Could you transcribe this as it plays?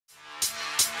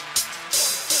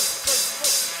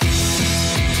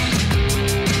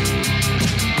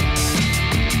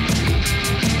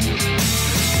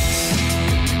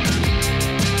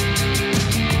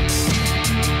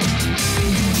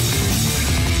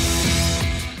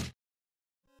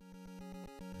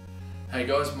Hey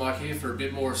guys, Mike here for a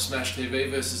bit more of Smash TV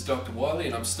versus Dr. Wily,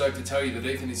 and I'm stoked to tell you that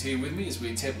Ethan is here with me as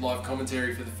we attempt live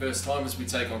commentary for the first time as we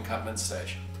take on Cutman's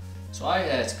stage. So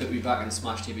it's good to be back in the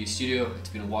Smash TV studio. It's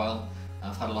been a while.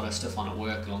 I've had a lot of stuff on at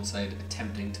work alongside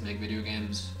attempting to make video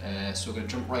games, so we're going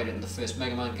to jump right into the first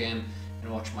Mega Man game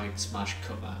and watch Mike smash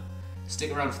Cutman.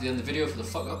 Stick around for the end of the video for the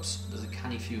fuck-ups. There's a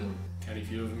canny few of them. Canny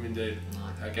few of them indeed.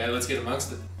 Aye. Okay, let's get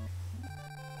amongst it.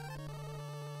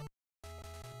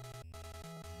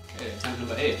 Okay, attempt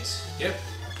number 8. Yep.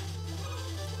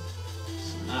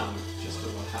 So now we're just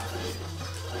over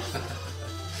halfway.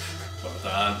 Well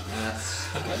done.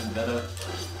 That's getting better.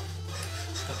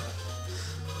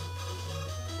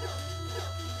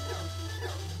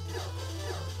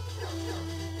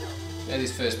 Yeah,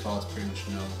 these first parts pretty much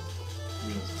no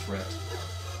real threat.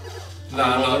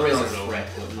 No, there is a not at all. threat,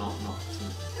 but not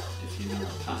if you know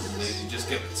the patterns. You just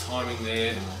get the timing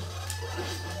there.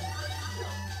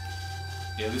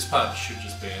 Yeah, this part should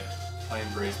just be a plain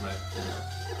breeze, mate. Yeah.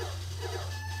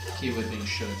 Keyword being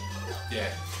should. Yeah.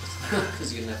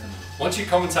 Because you never know. Once you're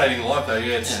commentating live though,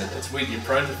 yeah, Yeah. it's weird. You're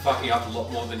prone to fucking up a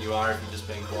lot more than you are if you're just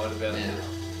being quiet about it. Yeah.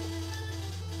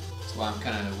 That's why I'm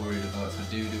kind of worried about if I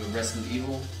do a Resident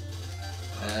Evil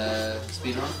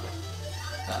speedrun,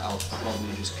 that I'll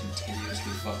probably just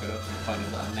continuously fuck it up and find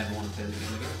out that I never want to play the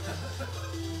game again.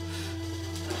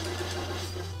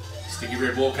 Sticky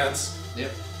red wall cunts.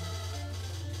 Yep.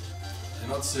 They're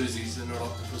not Susies, they're not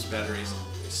octopus batteries.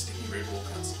 They're sticky red wall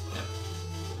cunts. Yep.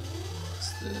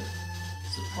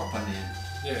 It's the proper name.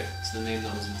 Yeah, It's the name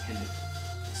that was intended.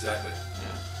 exactly.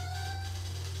 Yeah.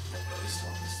 This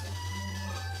time.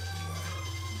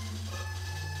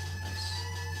 Nice.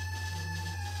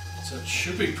 So it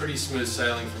should be pretty smooth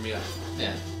sailing from here.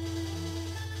 Yeah.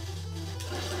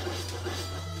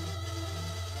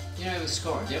 You know the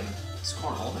score, do you have a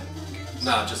score on all Mega Man games?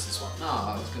 Nah, just this one. No,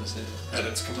 I was going to say that. And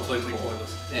it's completely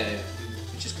pointless. Yeah, yeah.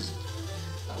 It's just because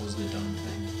that was the dumb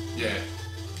thing. Yeah.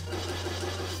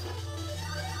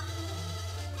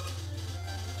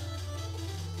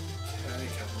 Okay, a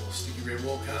couple more sticky red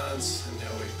wall cards, and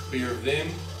now we're clear of them.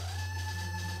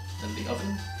 Then the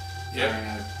oven. Yep. Carrying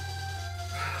out.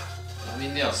 I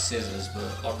mean, they are scissors, but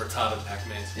Like retarded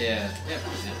Pac-Mans. yeah,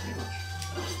 pretty much.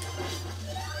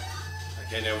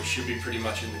 Okay, now we should be pretty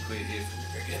much in the clear here from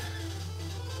here again.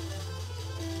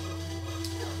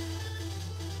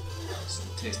 Some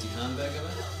tasty hamburger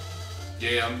there.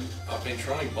 Yeah, I've been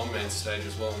trying Bomb Man stage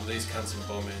as well, and these cunts in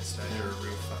Bomb Man stage are a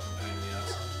real fucking pain in the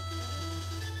ass.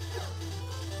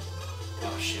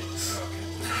 Oh shit. Oh, okay.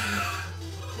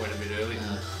 Went a bit early.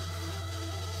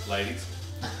 Ladies.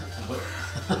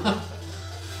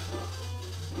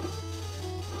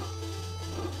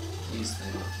 These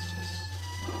things just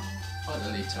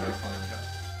utterly terrifying.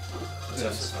 Let's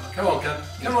have some fun. Come on, cunt.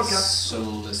 Come on, cunt.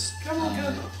 Soulless. Come on,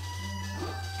 cunt.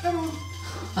 Come on.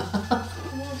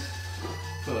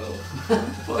 Well,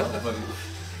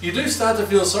 You do start to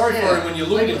feel sorry for him when you're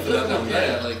looking for that one. one.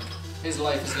 Yeah, like his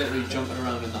life is literally jumping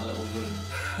around in that little room,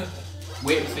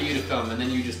 waiting for you to come, and then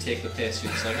you just take the piss.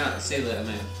 You're just like, see you later,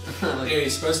 man. Like, Yeah,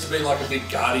 he's supposed to be like a big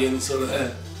guardian, sort of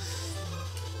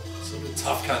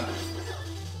tough cunt.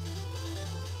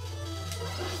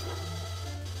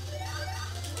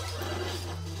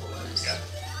 nice.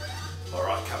 Yeah.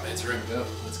 Alright, Cutman's room. Go.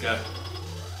 Let's go.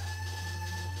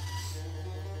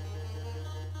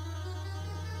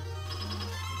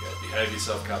 Behave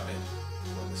yourself, Cutman.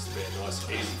 I want this to be a nice,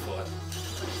 easy fight.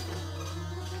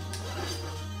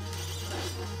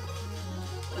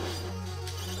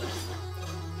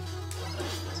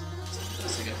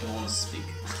 So I don't want to speak.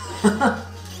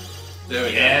 There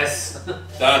we Yes. go.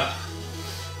 Done.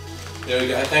 There we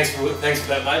go. Thanks for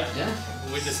that, mate. Yeah.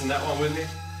 Witnessing that one with me.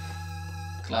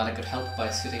 Glad I could help by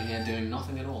sitting here doing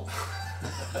nothing at all.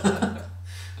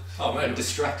 Oh man, And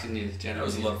distracting you generally. that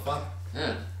was a lot of fun.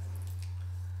 Yeah.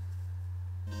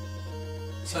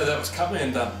 So that was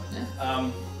Cutman done.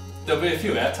 Yeah. There'll be a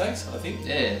few outtakes, I think.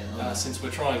 Yeah. Since we're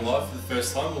trying live for the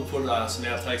first time, we'll put some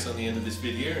outtakes on the end of this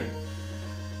video and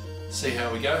see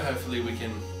how we go. Hopefully we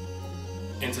can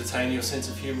entertain your sense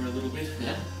of humour a little bit.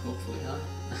 Yeah. Hopefully, huh?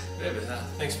 Yeah, but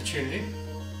thanks for tuning in.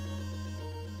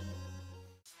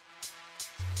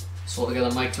 So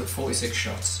altogether, Mike took 46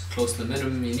 shots, close to the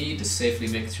minimum you need to safely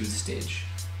make it through the stage.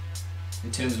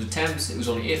 In terms of attempts, it was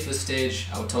only 8 for the stage.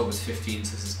 Our target was 15,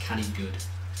 so this is canny good.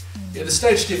 Yeah, the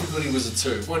stage difficulty was a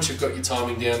 2. Once you've got your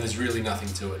timing down, there's really nothing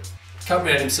to it.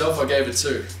 Cutman himself, I gave a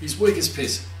 2. He's weak as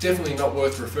piss. Definitely not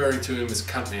worth referring to him as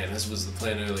Cutman, as was the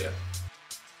plan earlier.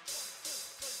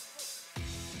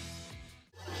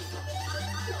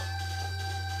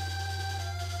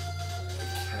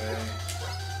 Okay.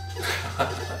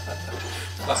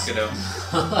 Fuck it up.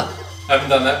 Haven't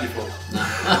done that before. No.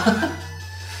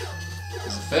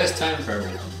 It's the first time for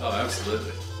everything. Oh,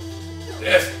 absolutely.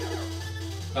 Death!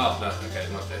 Oh, no, okay,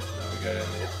 not death. No, we go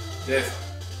down there. Death!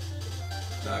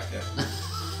 No, okay.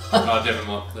 Oh, never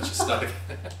mind. Let's just start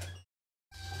again.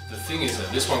 The thing is that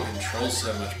this one controls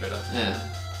so much better. Yeah.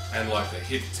 And like the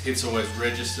hits always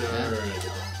register and...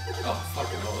 Oh,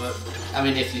 fucking hell. That... I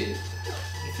mean, if you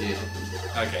hit them.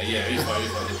 Okay, yeah, if I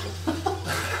hit them.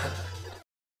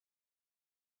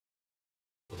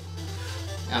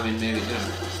 I mean, maybe, you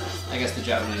know, I guess the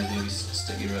Japanese maybe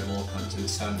sticky red wall cunt to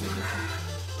sound a bit different.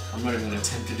 I'm not even going to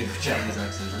attempt to do a Japanese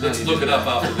accent. Let's look it up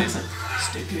after this.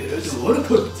 Sticky red wall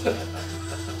cunt.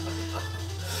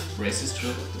 Racist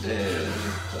joke.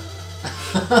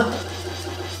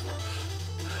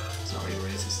 It's not really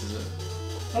racist, is it?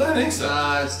 I don't think so.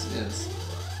 It's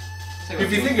if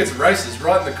you think it's racist,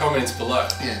 write in the comments below.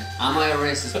 Yeah. Am I a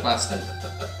racist bastard?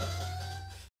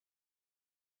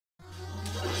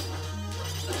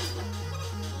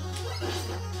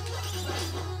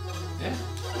 Yeah.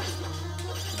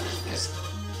 Guess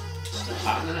just a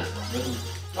pattern in it. Rhythm.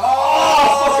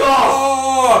 Oh!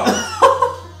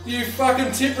 You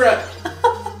fucking tip rat!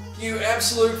 You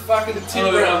absolute fucking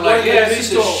tip rat! I'm like, yeah,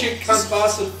 piece of shit cunt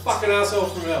bastard fucking asshole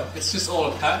from hell. It's just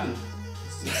all a pattern.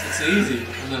 It's easy,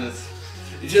 and then it's.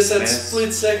 You just that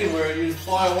split second where you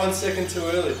fire 1 second too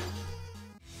early.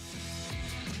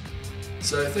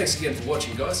 So thanks again for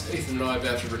watching, guys. Ethan and I are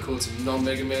about to record some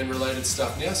non-Mega Man related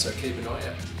stuff now, so keep an eye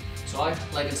out. So like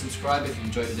and subscribe if you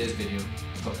enjoyed today's video.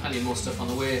 I've got plenty more stuff on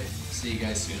the way. See you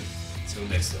guys soon. Until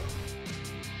next time.